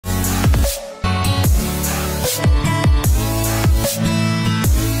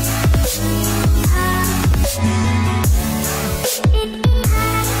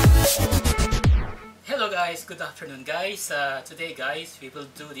Good afternoon guys. Today guys we will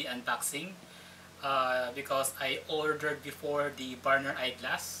do the unboxing because I ordered before the Barner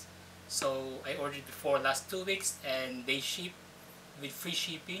eyeglass. So I ordered before last 2 weeks and they ship with free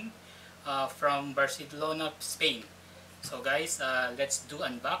shipping from Barcelona, Spain. So guys, let's do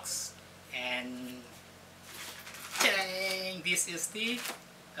unbox. And dang, this is the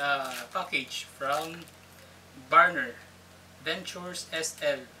package from Barner Ventures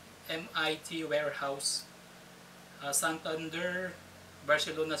SL MIT Warehouse, Santander,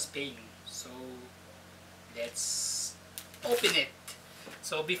 Barcelona, Spain. So let's open it.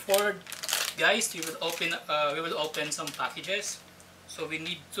 So before guys, we will open some packages. So we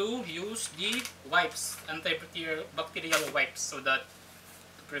need to use the wipes, antibacterial wipes, so that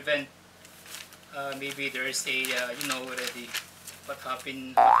to prevent maybe there is a you know already what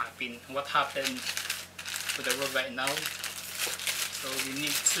happened to the world right now. So we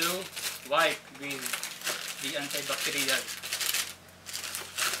need to wipe with the antibacterial.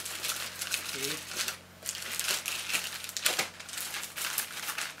 Okay.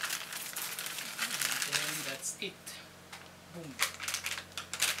 And then that's it. Boom.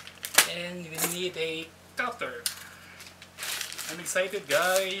 And we need a cutter. I'm excited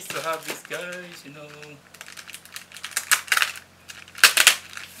guys to have this guys, you know.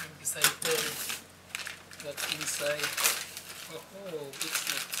 I'm excited. What's inside? Oh,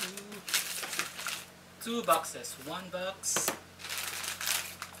 it's two boxes. One box.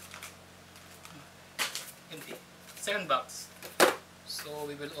 Empty. Second box. So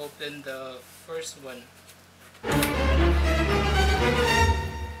we will open the first one. Wow.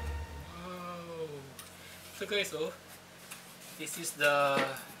 So guys, oh, this is the,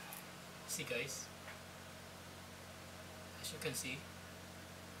 see guys, as you can see,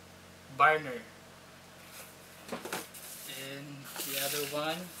 Barner. And the other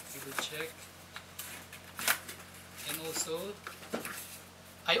one we will check. And also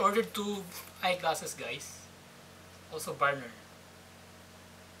I ordered 2 eyeglasses guys, also Barner.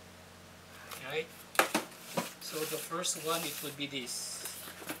 Right, so the first one it would be this.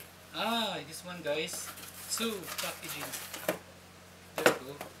 This one guys, 2 packaging. There we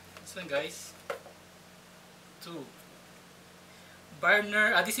go. This one guys, 2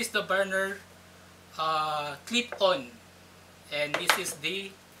 Barner. This is the Barner clip-on, and this is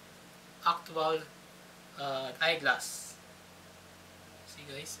the actual eyeglass. See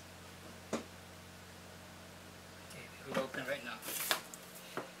guys? Okay, we will open right now.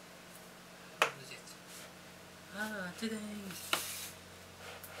 What is it? Today.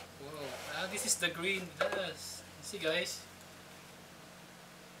 Wow. This is the green glass. See guys?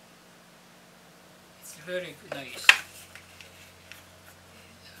 It's very nice.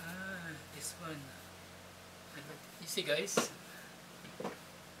 This one. You see guys?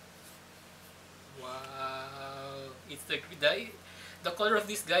 Wow, it's the color of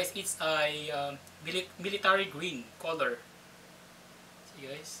this guys. It's a military green color. See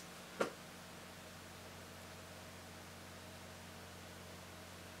guys?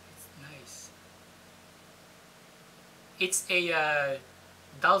 It's nice. It's a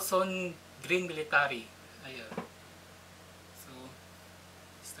Dalson green military. So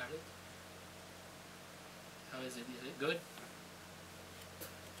start it. How is it? Is it good?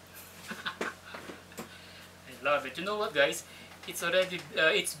 I love it. You know what guys, it's already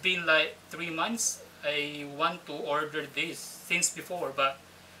it's been like 3 months. I want to order this since before, but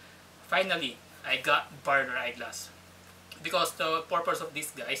finally I got Barner eyeglass, because the purpose of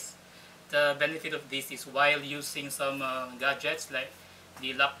this guys, the benefit of this is while using some gadgets like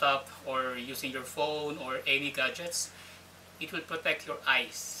the laptop or using your phone or any gadgets, it will protect your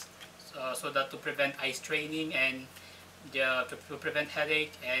eyes, so that to prevent eye straining and to prevent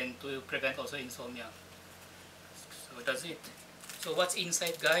headache and to prevent also insomnia. So that's it. So what's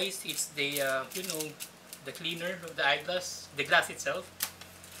inside guys, it's the you know, the cleaner of the eyeglass, the glass itself,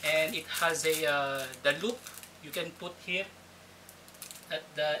 and it has a the loop you can put here at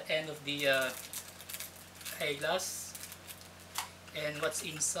the end of the eyeglass. And what's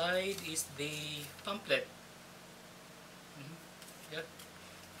inside is the pamphlet. Yep.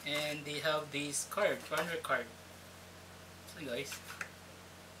 And they have this card, Barner card. So guys,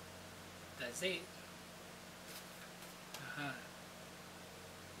 that's it.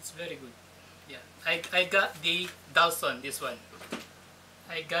 It's very good. Yeah, I got the Dalson, this one.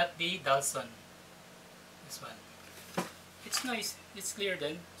 I got the Dalson, this one. It's nice, it's clear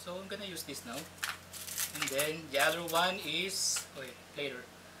then, so I'm gonna use this now. And then the other one is, wait, later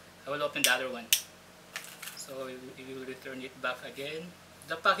I will open the other one. So we will return it back again.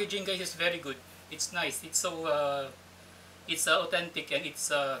 The packaging guys is very good. It's nice. It's so it's authentic, and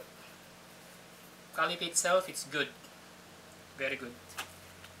it's quality itself, it's good. Very good.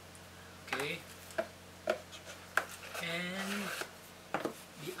 Okay. And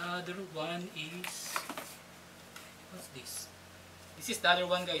the other one is, what's this? This is the other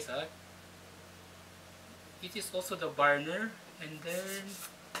one, guys, huh? It is also the burner, and then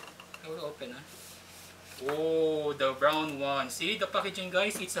I will open, huh? Oh, the brown one. See the packaging,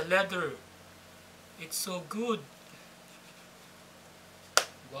 guys? It's a leather. It's so good.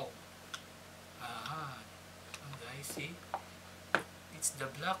 Wow. Aha. Guys, see? It's the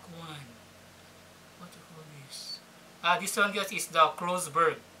black one. What do you call this? Ah, this one, guys, is the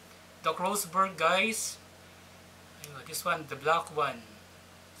Kreyn. The Kreyn, guys. This one, the black one.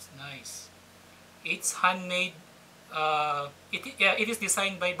 It's nice. It's handmade. It is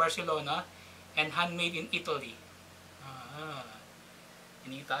designed by Barcelona and handmade in Italy.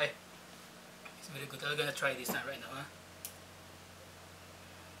 In Italy. It's very good. I'm gonna try this now right now. Huh?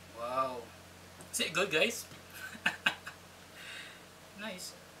 Wow. Is it good, guys?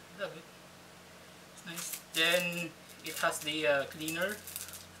 Nice. Love it. It's nice. Then it has the cleaner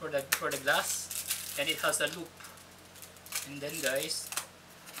for the glass, and it has a loop. And then, guys,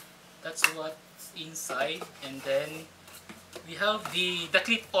 that's what's inside. And then we have the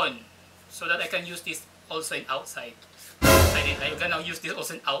clip on, so that I can use this also in outside. I'm gonna use this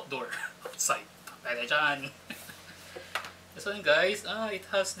also in outdoor. Outside. Pwede dyan. This one, guys, it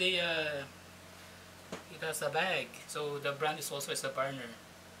has a bag. So the brand is also a burner.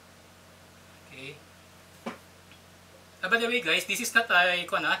 Okay. By the way, guys, this is not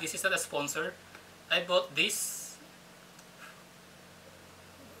a sponsor. I bought this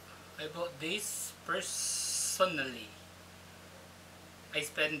personally. I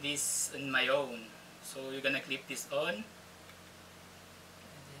spent this on my own. So you're gonna clip this on. And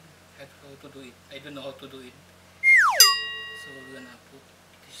then how to do it. I don't know how to do it. So we're gonna put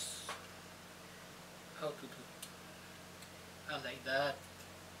this. How to do it. Like that.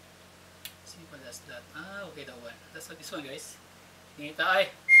 Simple as that. Okay, that one. That's what this one, guys.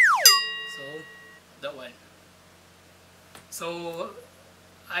 So that one. So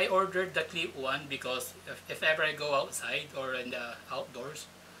I ordered the clip one because if ever I go outside or in the outdoors,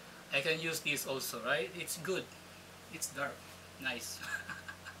 I can use this also, right? It's good. It's dark. Nice.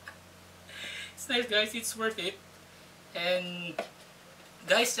 It's nice, guys. It's worth it. And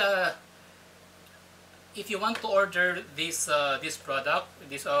guys, if you want to order this product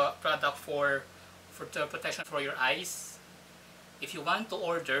for the protection for your eyes, if you want to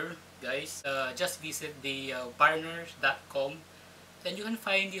order, guys, just visit the barnerom.com. Then you can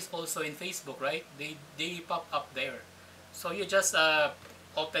find this also in Facebook, right? They pop up there. So you just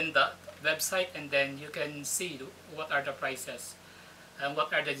open the website, and then you can see what are the prices and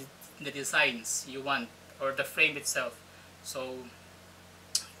what are the designs you want, or the frame itself. So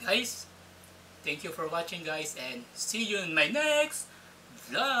guys, thank you for watching, guys, and see you in my next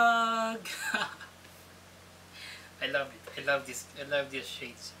vlog. I love it. I love this. I love these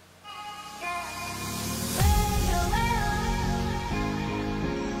shades.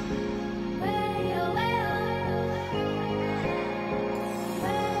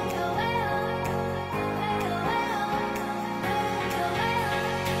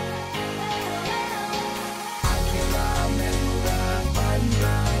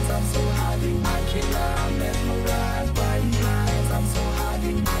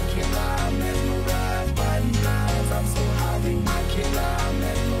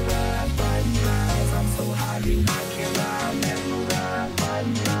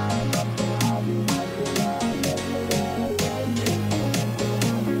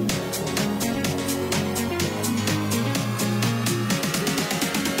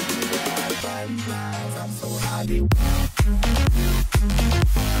 I'm so